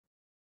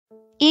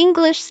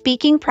English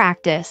speaking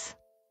practice.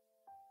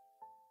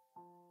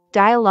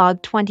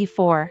 Dialogue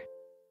 24.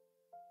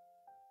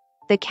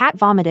 The cat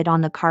vomited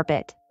on the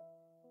carpet.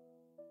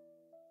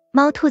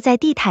 猫吐在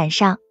地毯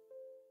上。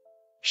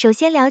首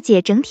先了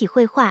解整体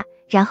绘画，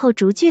然后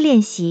逐句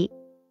练习。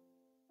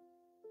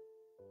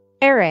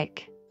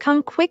Eric,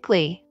 come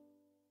quickly.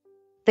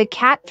 The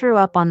cat threw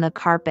up on the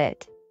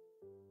carpet.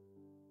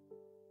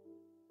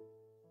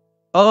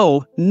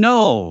 Oh,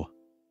 no.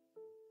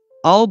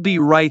 I'll be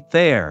right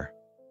there.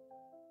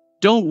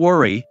 Don't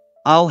worry,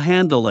 I'll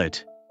handle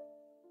it.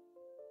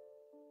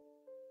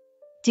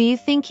 Do you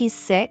think he's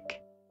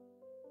sick?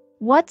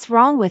 What's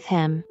wrong with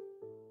him?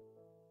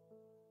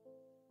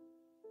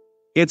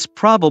 It's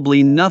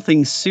probably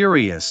nothing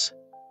serious.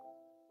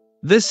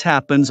 This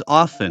happens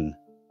often.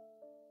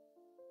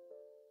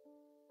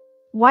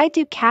 Why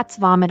do cats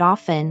vomit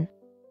often?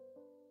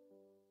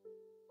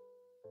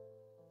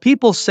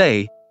 People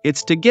say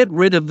it's to get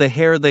rid of the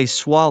hair they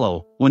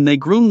swallow when they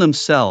groom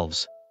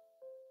themselves.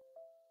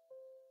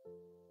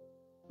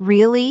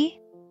 Really?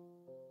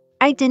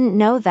 I didn't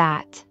know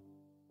that.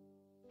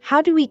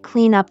 How do we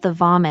clean up the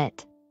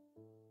vomit?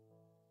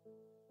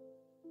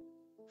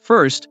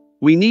 First,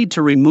 we need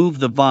to remove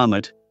the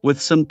vomit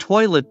with some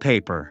toilet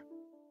paper.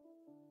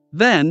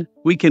 Then,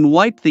 we can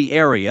wipe the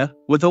area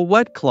with a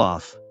wet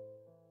cloth.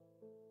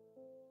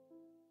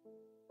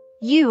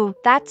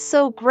 That's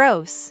so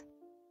gross.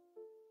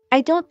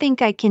 I don't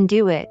think I can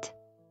do it.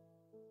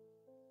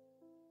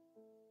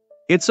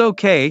 It's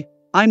okay,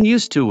 I'm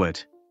used to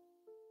it.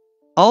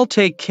 I'll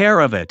take care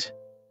of it.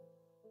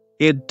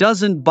 It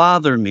doesn't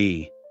bother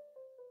me.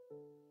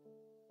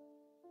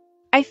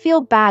 I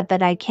feel bad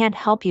that I can't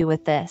help you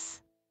with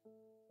this.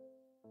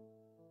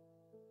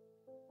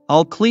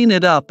 I'll clean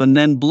it up and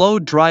then blow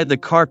dry the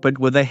carpet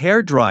with a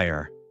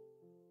hairdryer.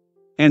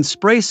 And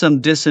spray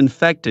some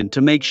disinfectant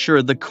to make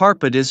sure the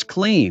carpet is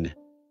clean.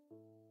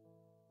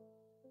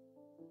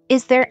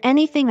 Is there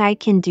anything I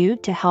can do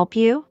to help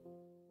you?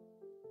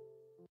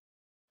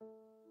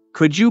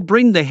 Could you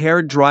bring the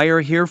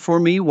hairdryer here for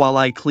me while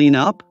I clean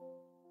up?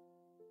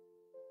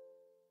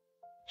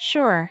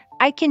 Sure,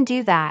 I can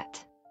do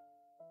that.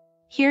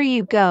 Here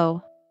you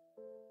go.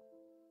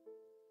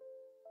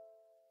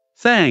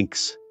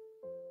 Thanks.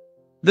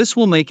 This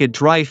will make it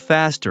dry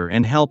faster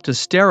and help to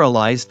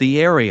sterilize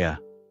the area.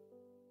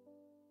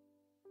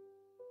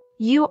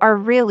 You are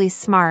really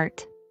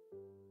smart.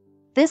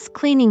 This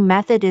cleaning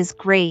method is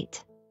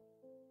great.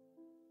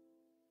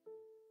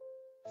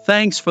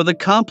 Thanks for the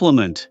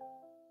compliment.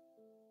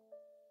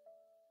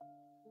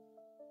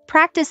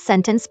 Practice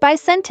sentence by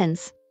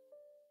sentence.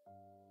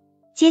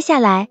 接下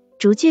来，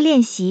逐句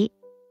练习。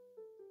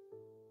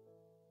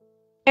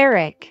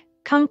Eric,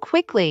 come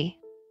quickly.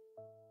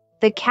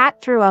 The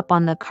cat threw up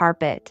on the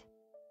carpet.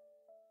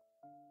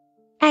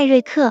 艾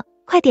瑞克，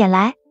快点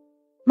来！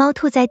猫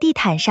吐在地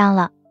毯上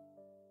了。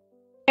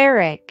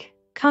Eric,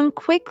 come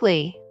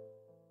quickly.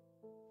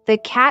 The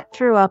cat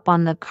threw up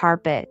on the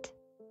carpet.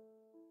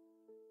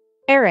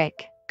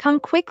 Eric, come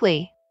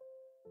quickly.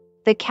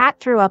 The cat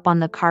threw up on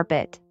the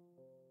carpet.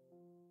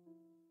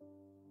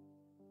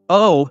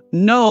 Oh,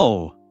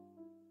 no.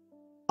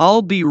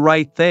 I'll be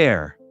right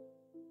there.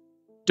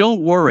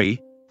 Don't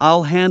worry,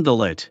 I'll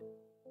handle it.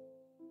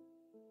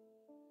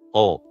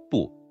 哦，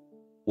不，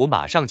我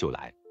马上就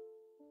来。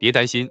别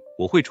担心，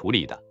我会处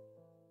理的。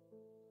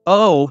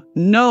Oh,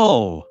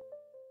 no.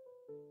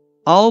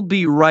 I'll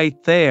be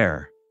right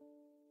there.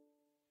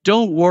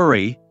 Don't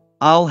worry,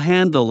 I'll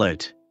handle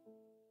it.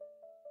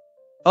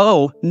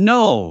 Oh,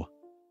 no.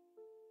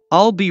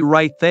 I'll be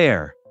right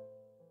there.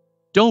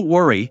 Don't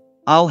worry,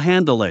 I'll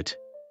handle it.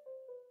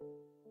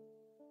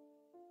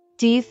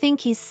 Do you think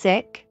he's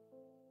sick?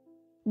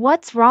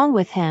 What's wrong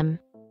with him?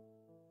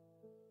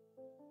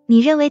 你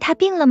认为他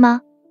病了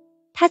吗？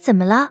他怎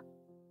么了？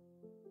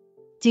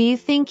 Do you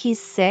think he's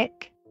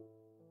sick?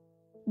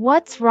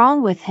 What's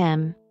wrong with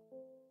him?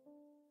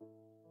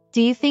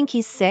 Do you think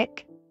he's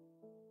sick?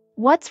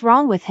 What's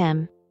wrong with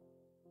him?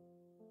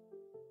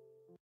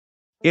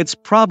 It's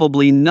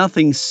probably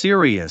nothing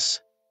serious.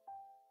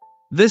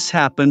 This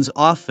happens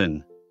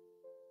often.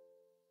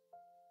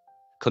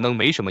 可能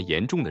没什么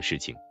严重的事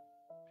情，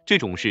这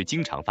种事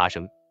经常发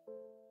生。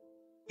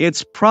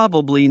It's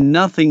probably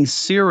nothing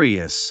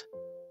serious.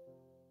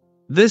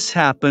 This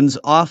happens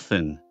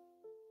often.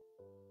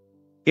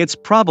 It's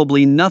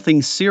probably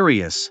nothing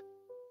serious.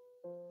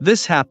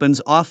 This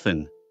happens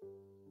often.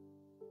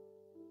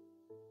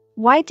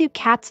 Why do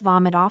cats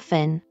vomit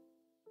often?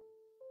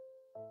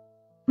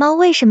 猫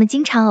为什么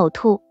经常呕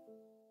吐？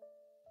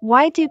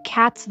 Why do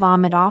cats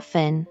vomit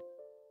often?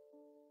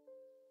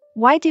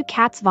 Why do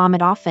cats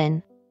vomit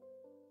often?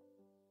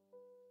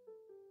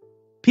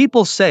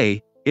 People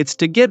say it's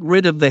to get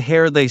rid of the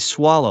hair they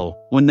swallow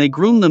when they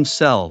groom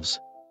themselves.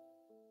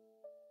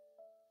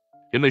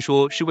 人们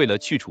说是为了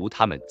去除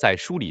它们在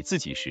梳理自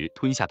己时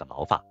吞下的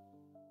毛发。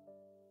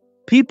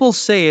People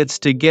say it's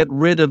to get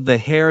rid of the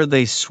hair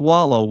they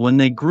swallow when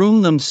they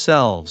groom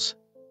themselves.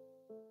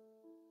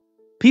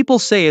 People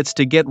say it's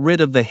to get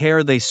rid of the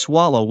hair they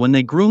swallow when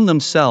they groom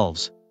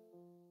themselves.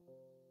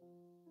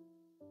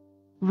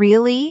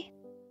 Really?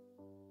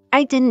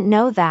 I didn't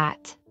know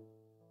that.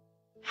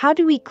 How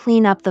do we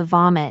clean up the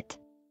vomit?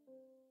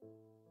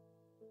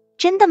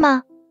 真的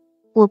吗？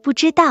我不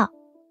知道。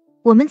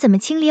我们怎么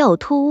清理呕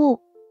吐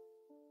物？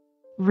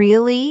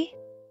 Really?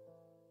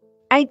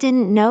 I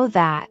didn't know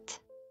that.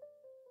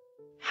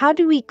 How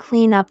do we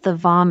clean up the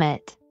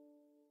vomit?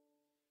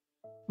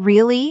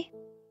 Really?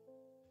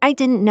 I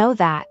didn't know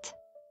that.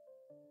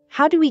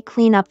 How do we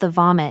clean up the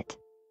vomit?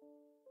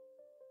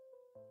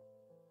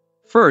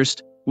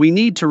 First, we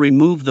need to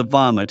remove the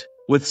vomit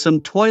with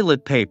some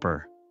toilet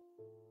paper.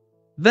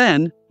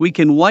 Then, we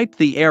can wipe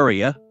the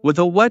area with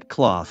a wet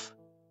cloth.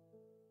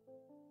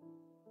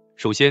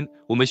 首先，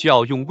我们需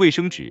要用卫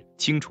生纸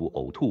清除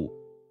呕吐物，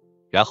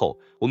然后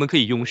我们可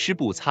以用湿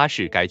布擦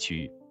拭该区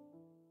域。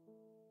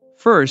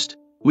First,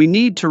 we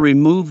need to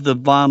remove the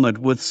vomit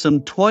with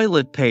some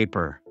toilet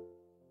paper.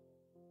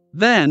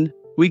 Then,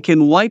 we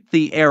can wipe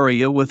the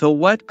area with a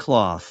wet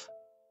cloth.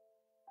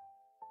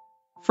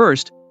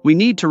 First, we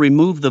need to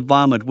remove the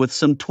vomit with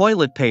some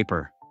toilet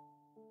paper.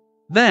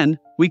 Then,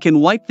 we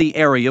can wipe the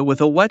area with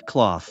a wet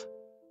cloth.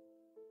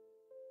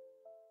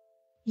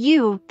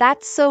 Ew,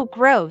 that's so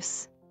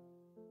gross.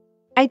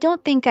 I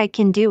don't think I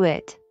can do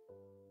it.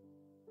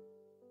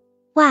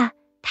 哇，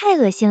太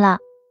恶心了！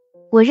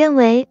我认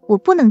为我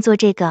不能做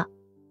这个。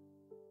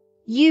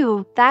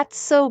Ew, that's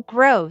so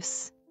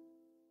gross.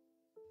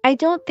 I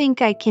don't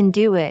think I can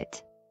do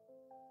it.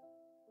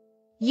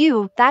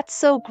 Ew, that's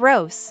so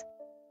gross.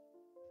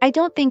 I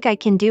don't think I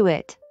can do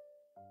it.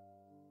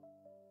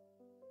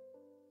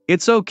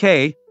 It's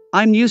okay,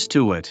 I'm used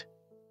to it.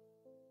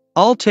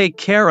 I'll take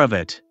care of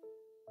it.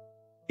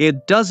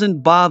 It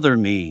doesn't bother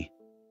me.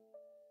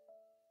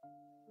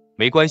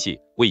 没关系，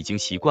我已经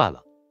习惯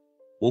了，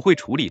我会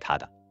处理它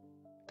的，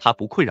它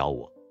不困扰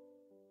我。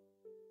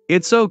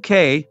It's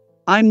okay,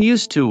 I'm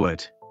used to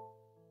it.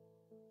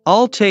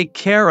 I'll take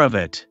care of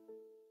it.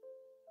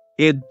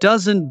 It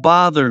doesn't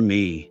bother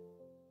me.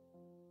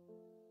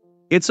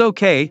 It's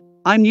okay,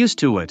 I'm used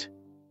to it.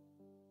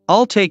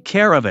 I'll take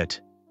care of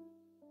it.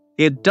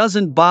 It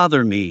doesn't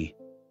bother me.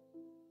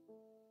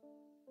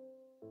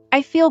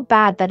 I feel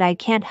bad that I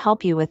can't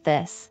help you with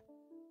this.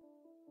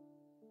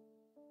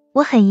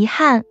 我很遗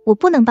憾，我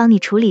不能帮你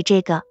处理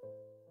这个。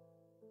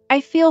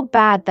I feel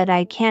bad that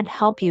I can't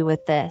help you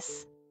with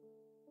this.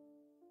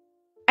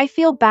 I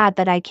feel bad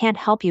that I can't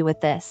help you with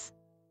this.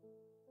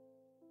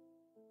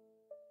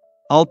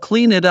 I'll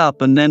clean it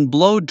up and then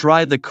blow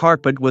dry the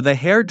carpet with a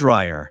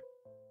hairdryer.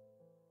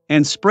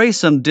 And spray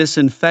some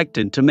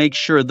disinfectant to make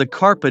sure the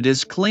carpet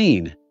is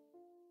clean.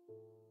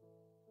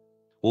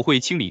 我会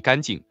清理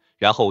干净，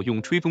然后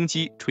用吹风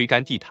机吹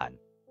干地毯，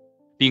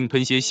并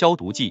喷些消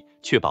毒剂，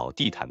确保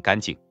地毯干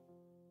净。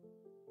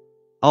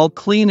I'll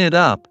clean it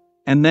up,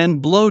 and then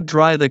blow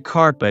dry the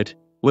carpet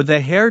with a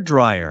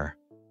hairdryer.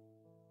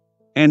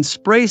 And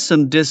spray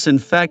some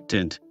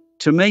disinfectant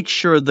to make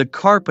sure the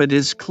carpet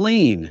is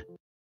clean.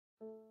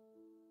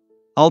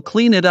 I'll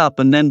clean it up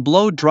and then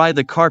blow dry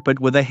the carpet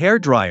with a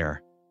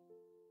hairdryer.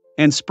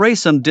 And spray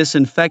some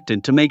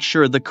disinfectant to make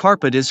sure the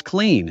carpet is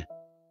clean.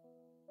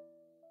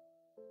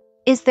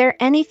 Is there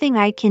anything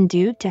I can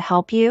do to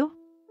help you?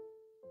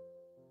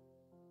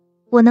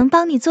 我能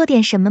帮你做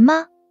点什么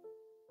吗？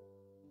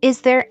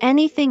 Is there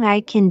anything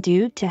I can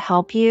do to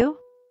help you?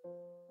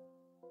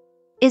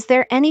 Is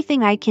there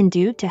anything I can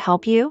do to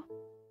help you?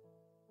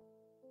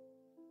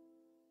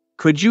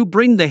 Could you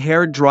bring the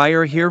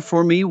hairdryer here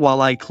for me while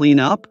I clean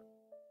up?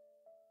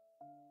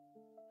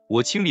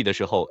 我清理的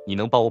时候，你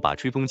能帮我把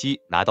吹风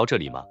机拿到这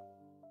里吗？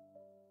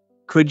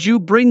 Could you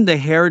bring the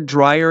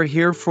hairdryer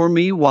here for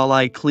me while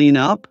I clean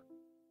up?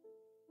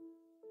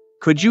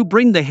 Could you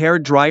bring the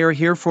hairdryer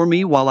here for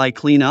me while I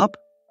clean up?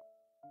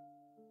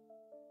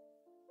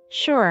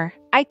 Sure,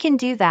 I can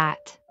do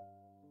that.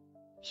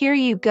 Here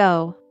you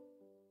go.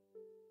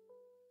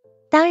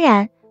 当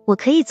然，我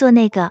可以做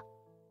那个。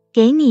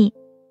给你。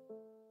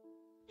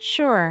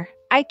Sure,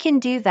 I can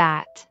do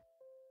that.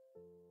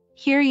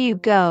 Here you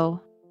go.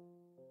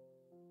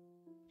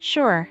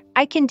 Sure,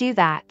 I can do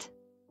that.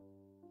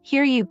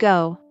 Here you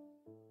go.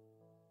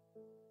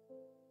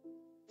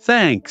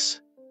 Thanks.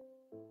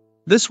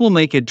 This will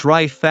make it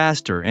dry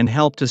faster and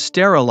help to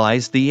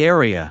sterilize the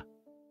area.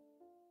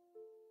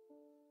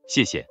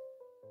 谢谢，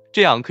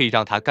这样可以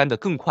让它干得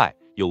更快，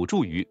有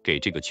助于给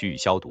这个区域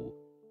消毒。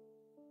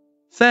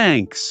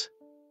Thanks.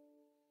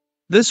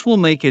 This will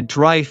make it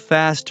dry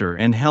faster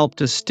and help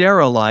to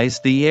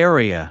sterilize the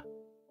area.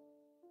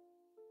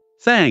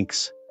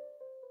 Thanks.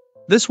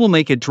 This will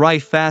make it dry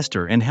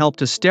faster and help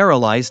to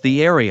sterilize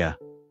the area.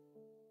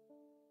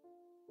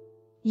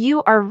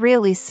 You are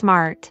really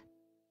smart.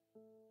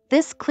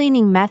 This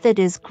cleaning method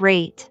is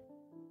great.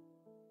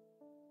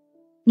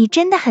 你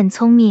真的很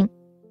聪明，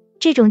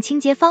这种清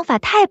洁方法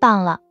太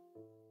棒了。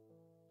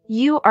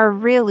You are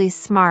really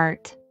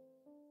smart.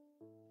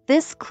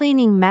 This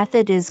cleaning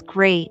method is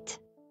great.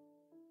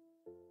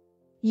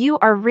 You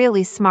are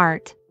really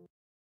smart.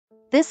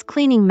 This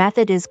cleaning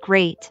method is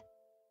great.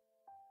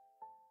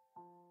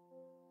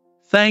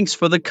 Thanks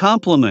for the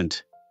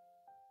compliment.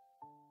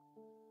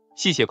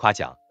 谢谢夸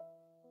奖，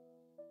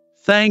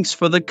 Thanks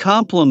for the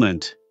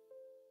compliment.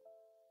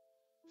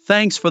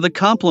 Thanks for the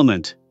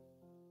compliment.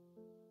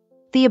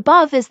 The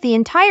above is the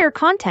entire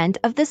content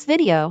of this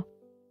video.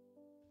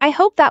 I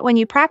hope that when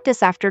you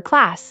practice after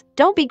class,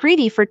 don't be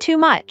greedy for too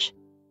much.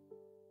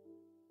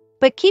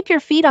 But keep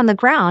your feet on the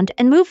ground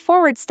and move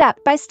forward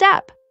step by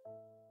step.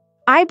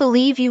 I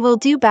believe you will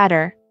do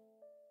better.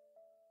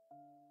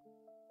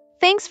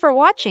 Thanks for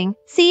watching.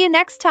 See you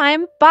next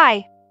time.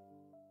 Bye.